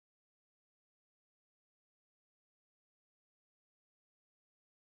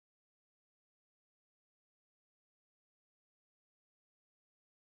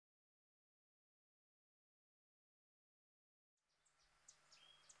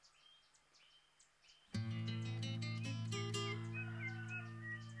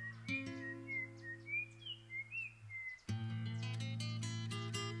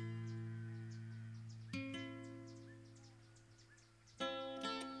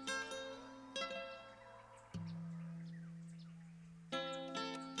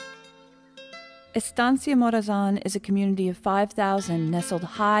Estancia Morazan is a community of 5,000 nestled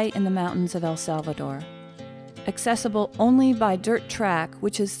high in the mountains of El Salvador. Accessible only by dirt track,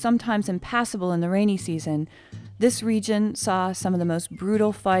 which is sometimes impassable in the rainy season, this region saw some of the most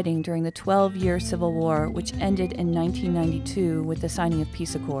brutal fighting during the 12-year Civil War, which ended in 1992 with the signing of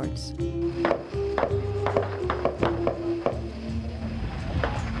peace accords.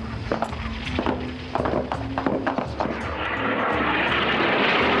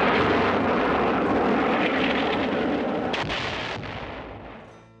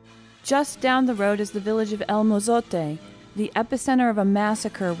 Just down the road is the village of El Mozote, the epicenter of a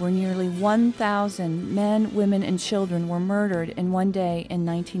massacre where nearly 1,000 men, women, and children were murdered in one day in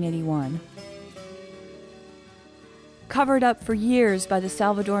 1981. Covered up for years by the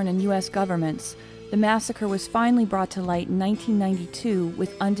Salvadoran and U.S. governments, the massacre was finally brought to light in 1992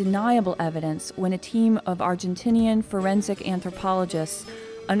 with undeniable evidence when a team of Argentinian forensic anthropologists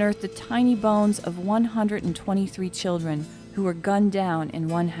unearthed the tiny bones of 123 children who were gunned down in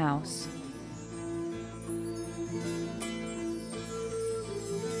one house.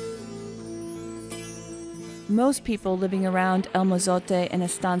 Most people living around El Mozote and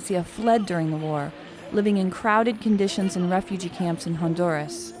Estancia fled during the war, living in crowded conditions in refugee camps in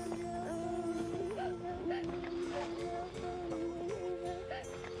Honduras.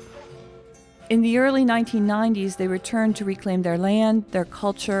 In the early 1990s, they returned to reclaim their land, their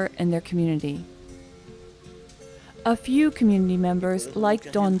culture, and their community. A few community members,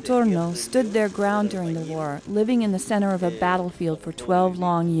 like Don Torno, stood their ground during the war, living in the center of a battlefield for 12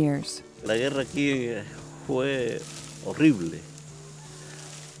 long years. La guerra aquí fue horrible,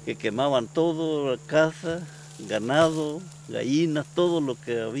 que quemaban todo, casa, ganado, gallinas, todo lo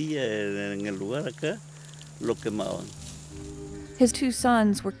que había en el lugar acá, lo quemaban. His two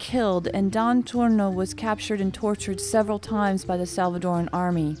sons were killed, and Don Torno was captured and tortured several times by the Salvadoran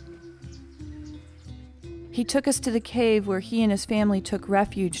army. He took us to the cave where he and his family took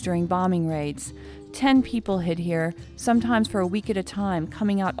refuge during bombing raids. 10 people hid here, sometimes for a week at a time,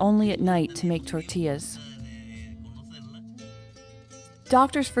 coming out only at night to make tortillas.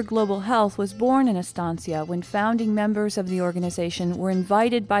 Doctors for Global Health was born in Estancia when founding members of the organization were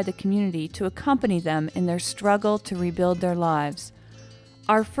invited by the community to accompany them in their struggle to rebuild their lives.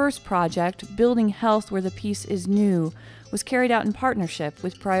 Our first project, Building Health Where the Peace is New, was carried out in partnership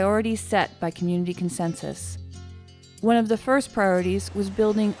with priorities set by community consensus. One of the first priorities was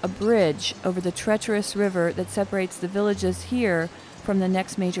building a bridge over the treacherous river that separates the villages here from the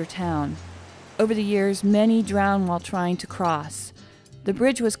next major town. Over the years, many drowned while trying to cross. The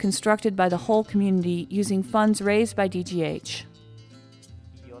bridge was constructed by the whole community using funds raised by DGH.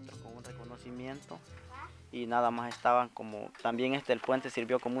 Y nada más estaban como, también el puente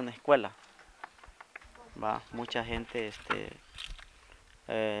sirvió como una escuela. Mucha gente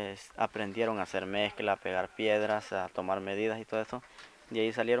aprendieron a hacer mezcla, a pegar piedras, a tomar medidas y todo eso. Y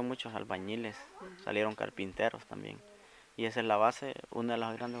ahí salieron muchos albañiles, salieron carpinteros también. Y esa es la base, una de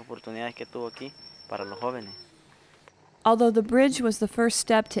las grandes oportunidades que tuvo aquí para los jóvenes. Although the bridge was the first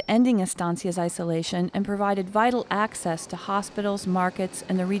step to ending Estancia's isolation and provided vital access to hospitals, markets,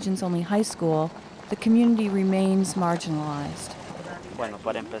 and the region's only high school, the community remains marginalized. Bueno,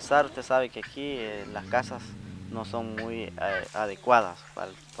 para empezar, usted sabe que aquí las casas no son muy adecuadas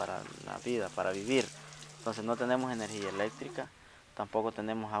para la vida, para vivir. Entonces no tenemos energía eléctrica, tampoco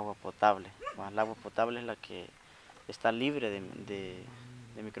tenemos agua potable. El agua potable es la que está libre de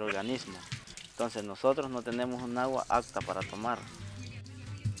microorganismos. Entonces nosotros no tenemos un agua apta para tomar.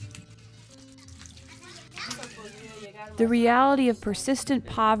 The reality of persistent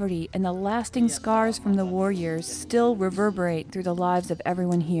poverty and the lasting scars from the war years still reverberate through the lives of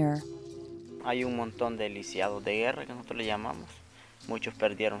everyone here. Hay un montón de lisiados de guerra que nosotros le llamamos. Muchos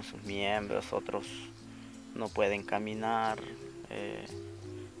perdieron sus miembros, otros no pueden caminar,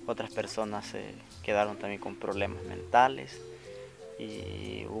 otras personas quedaron también con problemas mentales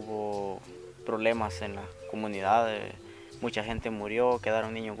y hubo problemas en la comunidad. Mucha gente murió,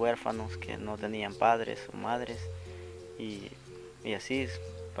 quedaron niños huérfanos que no tenían padres o madres y así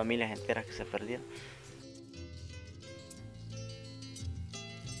familias enteras que se perdieron.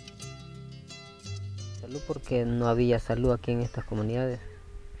 Salud porque no había salud aquí en estas comunidades,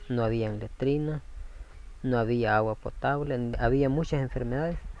 no había letrina, no había agua potable, había muchas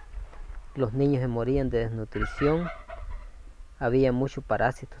enfermedades, los niños se morían de desnutrición, había muchos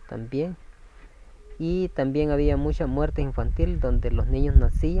parásitos también. Y también había mucha muerte infantil donde los niños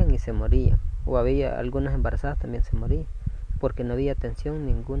nacían y se morían. O había algunas embarazadas también se morían. Porque no había atención,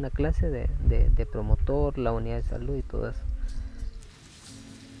 ninguna clase de promotor, la unidad de salud y todo eso.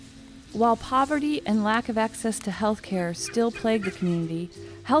 While poverty and lack of access to health care still plague the community,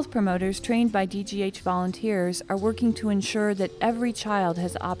 health promoters trained by DGH volunteers are working to ensure that every child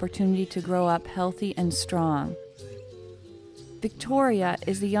has the opportunity to grow up healthy and strong. Victoria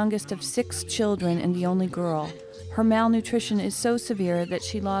is the youngest of 6 children and the only girl. Her malnutrition is so severe that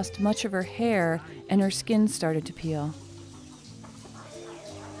she lost much of her hair and her skin started to peel.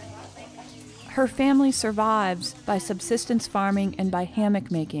 Her family survives by subsistence farming and by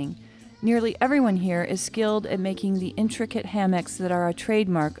hammock making. Nearly everyone here is skilled at making the intricate hammocks that are a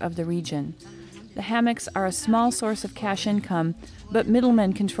trademark of the region. The hammocks are a small source of cash income, but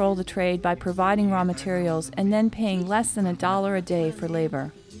middlemen control the trade by providing raw materials and then paying less than $1 a day for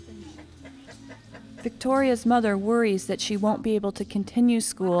labor. Victoria's mother worries that she won't be able to continue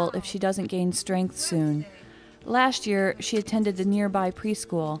school if she doesn't gain strength soon. Last year, she attended the nearby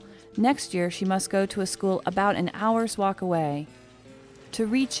preschool. Next year, she must go to a school about an hour's walk away. To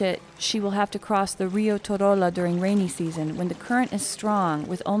reach it, she will have to cross the Rio Torola during rainy season when the current is strong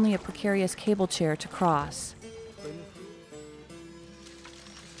with only a precarious cable chair to cross.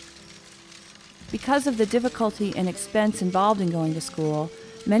 Because of the difficulty and expense involved in going to school,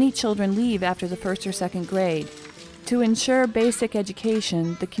 many children leave after the 1st or 2nd grade. To ensure basic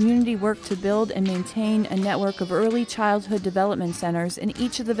education, the community worked to build and maintain a network of early childhood development centers in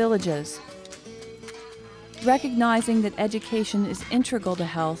each of the villages. Recognizing that education is integral to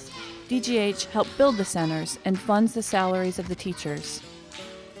health, DGH helped build the centers and funds the salaries of the teachers.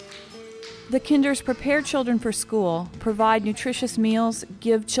 The kinders prepare children for school, provide nutritious meals,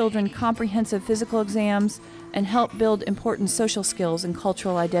 give children comprehensive physical exams, and help build important social skills and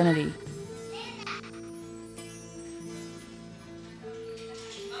cultural identity.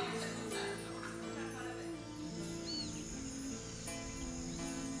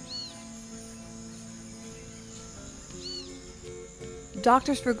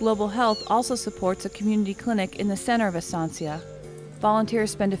 Doctors for Global Health also supports a community clinic in the center of Estancia. Volunteers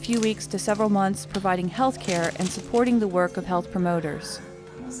spend a few weeks to several months providing health care and supporting the work of health promoters.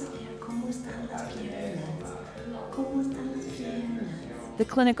 The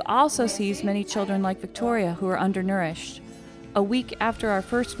clinic also sees many children like Victoria who are undernourished. A week after our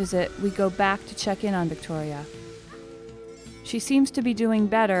first visit, we go back to check in on Victoria. She seems to be doing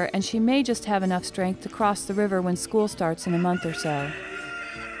better, and she may just have enough strength to cross the river when school starts in a month or so.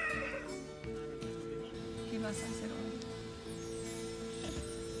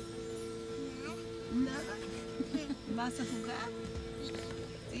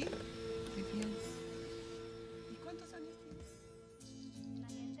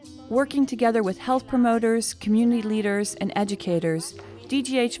 Working together with health promoters, community leaders, and educators,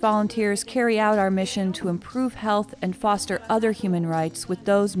 DGH volunteers carry out our mission to improve health and foster other human rights with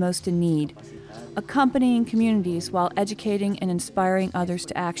those most in need, accompanying communities while educating and inspiring others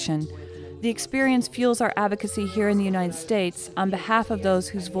to action. The experience fuels our advocacy here in the United States on behalf of those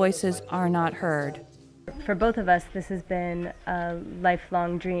whose voices are not heard. For both of us, this has been a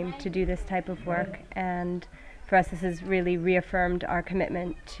lifelong dream to do this type of work, and for us this has really reaffirmed our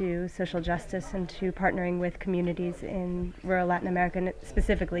commitment to social justice and to partnering with communities in rural Latin America, and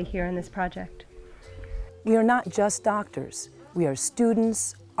specifically here in this project. We are not just doctors. We are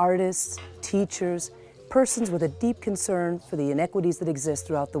students, artists, teachers, persons with a deep concern for the inequities that exist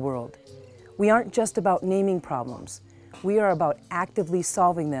throughout the world. We aren't just about naming problems. We are about actively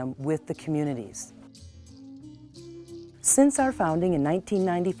solving them with the communities. Since our founding in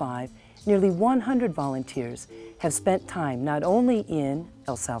 1995, nearly 100 volunteers have spent time not only in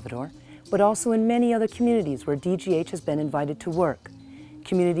El Salvador, but also in many other communities where DGH has been invited to work.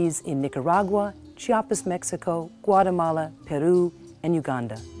 Communities in Nicaragua, Chiapas, Mexico, Guatemala, Peru, and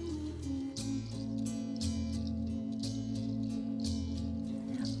Uganda.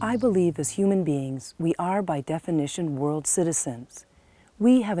 I believe as human beings, we are by definition world citizens.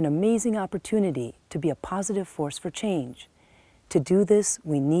 We have an amazing opportunity to be a positive force for change. To do this,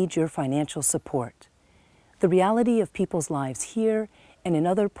 we need your financial support. The reality of people's lives here and in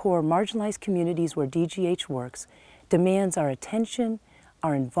other poor, marginalized communities where DGH works demands our attention,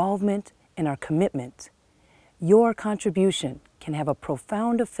 our involvement, and our commitment. Your contribution can have a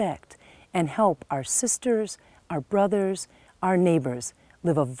profound effect and help our sisters, our brothers, our neighbors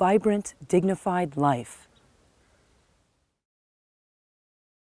live a vibrant, dignified life.